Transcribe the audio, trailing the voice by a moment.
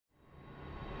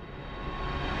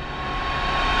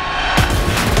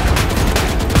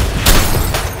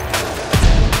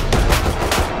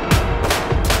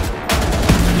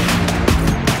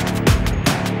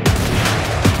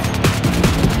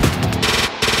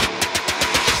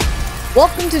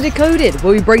Welcome to Decoded,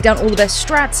 where we break down all the best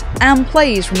strats and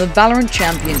plays from the Valorant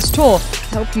Champions Tour to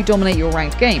help you dominate your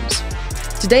ranked games.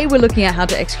 Today we're looking at how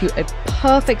to execute a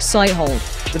perfect site hold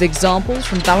with examples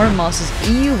from Valorant Masters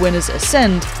EU winners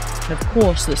Acend and of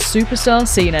course the superstar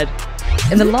cNed.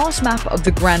 In the last map of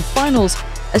the Grand Finals,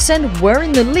 Acend were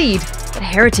in the lead, but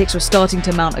Heretics were starting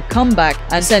to mount a comeback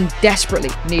and Acend desperately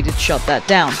needed to shut that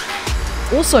down.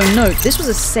 Also note, this was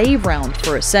a save round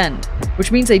for Acend,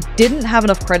 which means they didn't have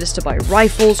enough credits to buy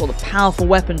rifles or the powerful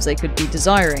weapons they could be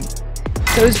desiring.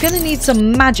 So it's gonna need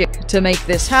some magic to make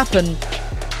this happen,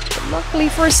 but luckily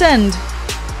for Acend,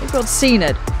 they've got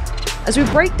cNed. As we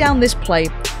break down this play,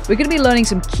 we're gonna be learning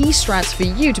some key strats for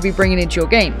you to be bringing into your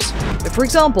games. But for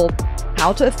example,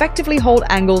 how to effectively hold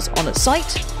angles on a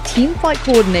site, team fight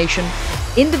coordination,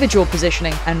 individual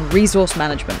positioning, and resource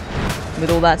management.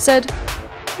 With all that said,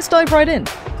 let's dive right in.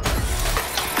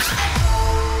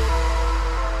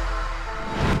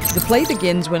 The play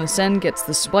begins when Acend gets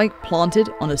the spike planted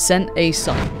on Acend A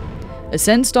site.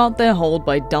 Acend start their hold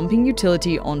by dumping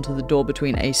utility onto the door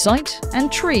between A site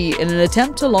and tree in an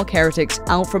attempt to lock Heretics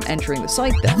out from entering the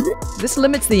site there. This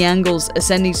limits the angles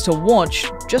Acend needs to watch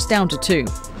just down to two,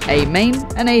 A main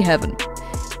and A heaven.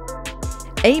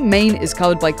 A main is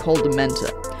covered by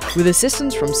Coldamenta, with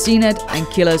assistance from cNed and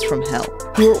killers from Hell,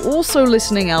 who are also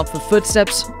listening out for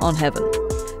footsteps on heaven.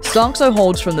 Starkso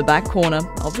holds from the back corner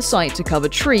of the site to cover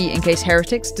tree in case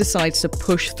Heretics decides to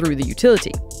push through the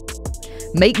utility.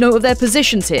 Make note of their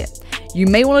positions here. You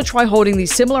may want to try holding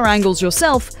these similar angles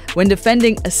yourself when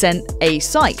defending Acend A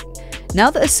site.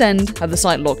 Now that Acend have the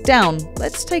site locked down,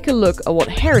 let's take a look at what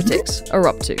Heretics are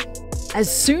up to. As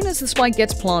soon as the spike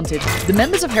gets planted, the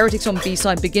members of Heretics on B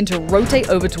side begin to rotate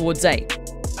over towards A.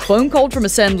 Bone Cold from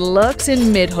Acend lurks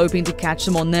in mid, hoping to catch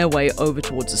them on their way over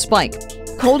towards the spike.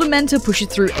 Coldamenta pushes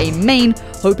through A main,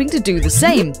 hoping to do the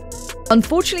same.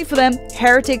 Unfortunately for them,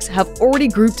 Heretics have already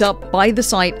grouped up by the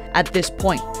site at this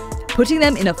point, putting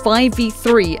them in a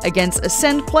 5v3 against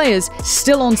Acend players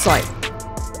still on site.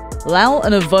 Lau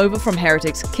and Avova from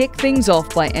Heretics kick things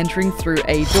off by entering through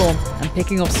A door and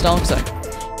picking off Starkso.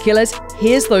 Killers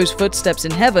hears those footsteps in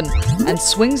heaven and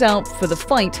swings out for the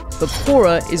fight, but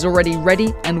Pora is already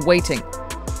ready and waiting.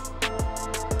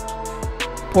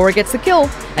 Pora gets the kill,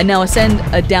 and now Acend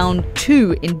are down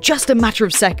 2 in just a matter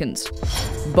of seconds.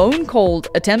 Bone Cold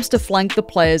attempts to flank the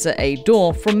players at A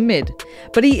door from mid,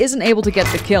 but he isn't able to get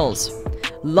the kills.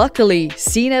 Luckily,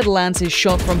 cNed lands his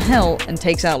shot from Hell and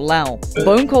takes out Lau.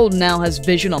 Bone Cold now has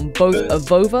vision on both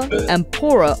Avova and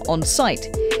Pora on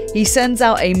site. He sends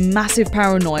out a massive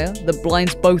paranoia that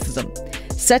blinds both of them,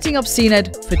 setting up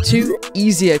cNed for 2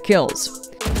 easier kills.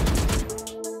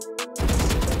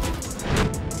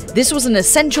 This was an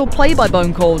essential play by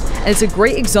Bone Cold, and it's a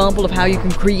great example of how you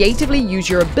can creatively use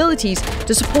your abilities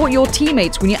to support your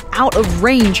teammates when you're out of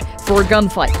range for a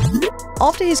gunfight.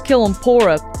 After his kill on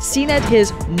Pora, cNed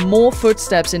hears more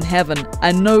footsteps in heaven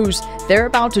and knows they're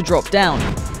about to drop down.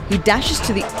 He dashes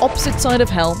to the opposite side of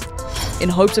Hell in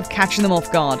hopes of catching them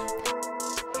off guard.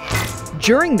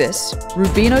 During this,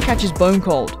 Rubino catches Bone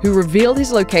Cold, who revealed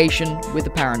his location with the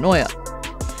paranoia.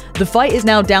 The fight is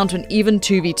now down to an even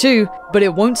 2v2, but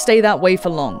it won't stay that way for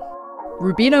long.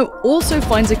 Rubino also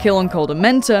finds a kill on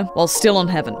Coldamenta while still on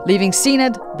heaven, leaving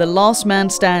cNed the last man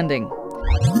standing.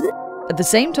 At the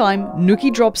same time,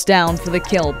 Nuki drops down for the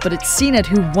kill, but it's cNed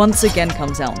who once again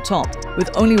comes out on top.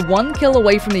 With only 1 kill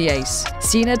away from the ace,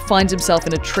 cNed finds himself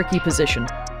in a tricky position.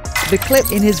 The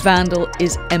clip in his Vandal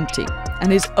is empty,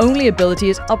 and his only ability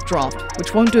is Updraft,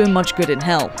 which won't do him much good in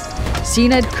Hell.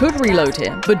 cNed could reload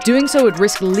here, but doing so would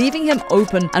risk leaving him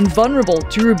open and vulnerable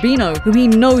to Rubino, whom he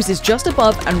knows is just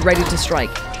above and ready to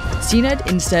strike. cNed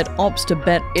instead opts to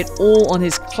bet it all on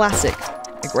his classic.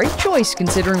 A great choice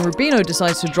considering Rubino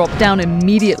decides to drop down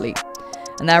immediately,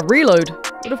 and that reload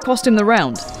would have cost him the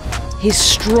round. His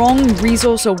strong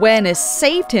resource awareness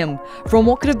saved him from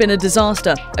what could have been a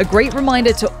disaster, a great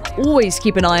reminder to always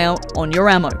keep an eye out on your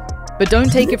ammo. But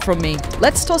don't take it from me,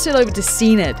 let's toss it over to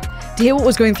cNed to hear what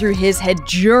was going through his head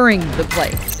during the play.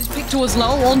 This pick towards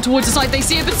Lowell, on towards the side, they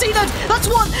see it, but cNed, that's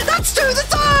 1, that's 2, the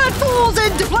third falls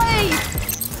into play!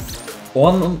 O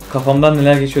an kafamdan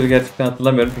neler geçiyordu gerçekten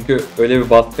hatırlamıyorum çünkü öyle bir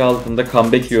baskı altında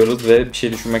comeback yiyoruz ve bir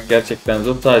şey düşünmek gerçekten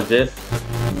zor. Sadece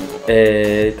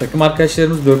takım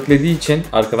arkadaşlarımız dörtlediği için,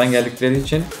 arkadan geldikleri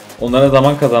için onlara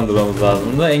zaman kazandırmamız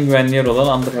lazımdı. En güvenli yer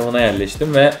olan Under Heaven'a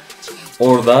yerleştim ve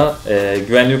orada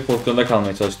güvenli bir pozisyonda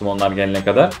kalmaya çalıştım onlar gelene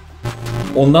kadar.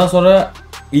 Ondan sonra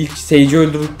ilk Sage'i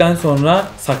öldürdükten sonra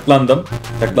saklandım.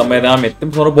 Saklanmaya devam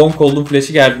ettim. Sonra Bone Cold'un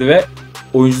flash'i geldi ve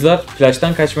oyuncular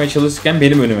flash'tan kaçmaya çalışırken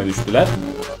benim önüme düştüler.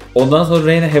 Ondan sonra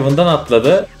Reyna Heaven'dan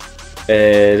atladı.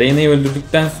 Reyna'yı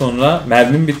öldürdükten sonra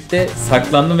mermim bitti.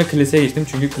 Saklandım ve klasiğe geçtim.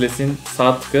 Çünkü klasiğin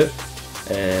sağ tıkı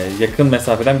yakın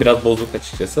mesafeden biraz bozuk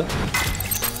açıkçası.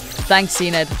 Thanks,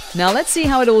 cNed. Now let's see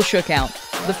how it all shook out.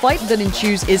 The fight that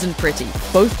ensues isn't pretty.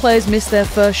 Both players miss their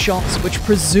first shots, which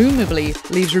presumably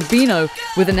leaves Rubino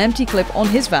with an empty clip on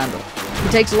his Vandal. He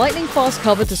takes lightning fast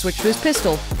cover to switch to his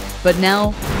pistol, but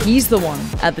now he's the one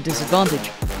at the disadvantage.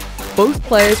 Both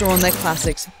players are on their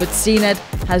classics, but cNed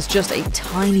has just a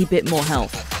tiny bit more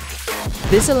health.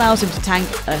 This allows him to tank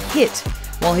a hit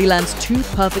while he lands two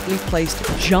perfectly placed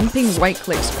jumping right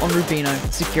clicks on Rubino,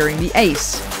 securing the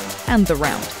ace and the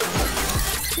round.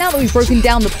 Now that we've broken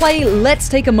down the play, let's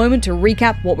take a moment to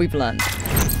recap what we've learned.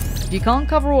 If you can't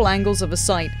cover all angles of a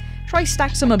site, try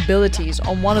stack some abilities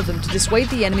on one of them to dissuade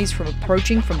the enemies from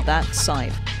approaching from that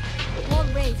side.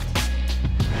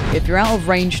 If you're out of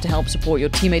range to help support your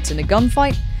teammates in a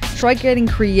gunfight, try getting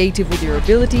creative with your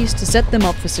abilities to set them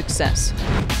up for success.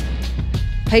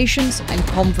 Patience and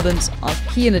confidence are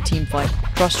key in a teamfight.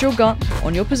 Trust your gut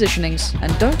on your positionings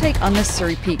and don't take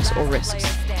unnecessary peeks or risks.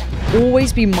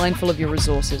 Always be mindful of your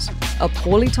resources. A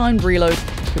poorly timed reload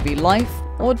could be life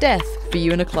or death for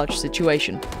you in a clutch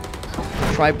situation.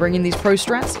 Try bringing these pro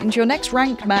strats into your next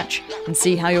ranked match and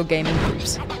see how your game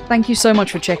improves. Thank you so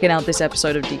much for checking out this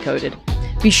episode of Decoded.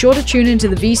 Be sure to tune into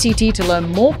the VCT to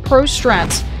learn more pro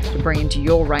strats to bring into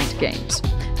your ranked games.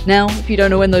 Now, if you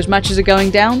don't know when those matches are going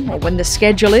down or when the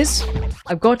schedule is,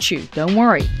 I've got you, don't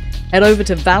worry. Head over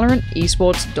to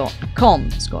ValorantEsports.com.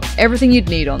 It's got everything you'd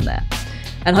need on there.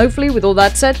 And hopefully, with all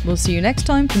that said, we'll see you next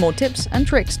time for more tips and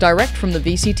tricks direct from the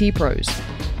VCT pros.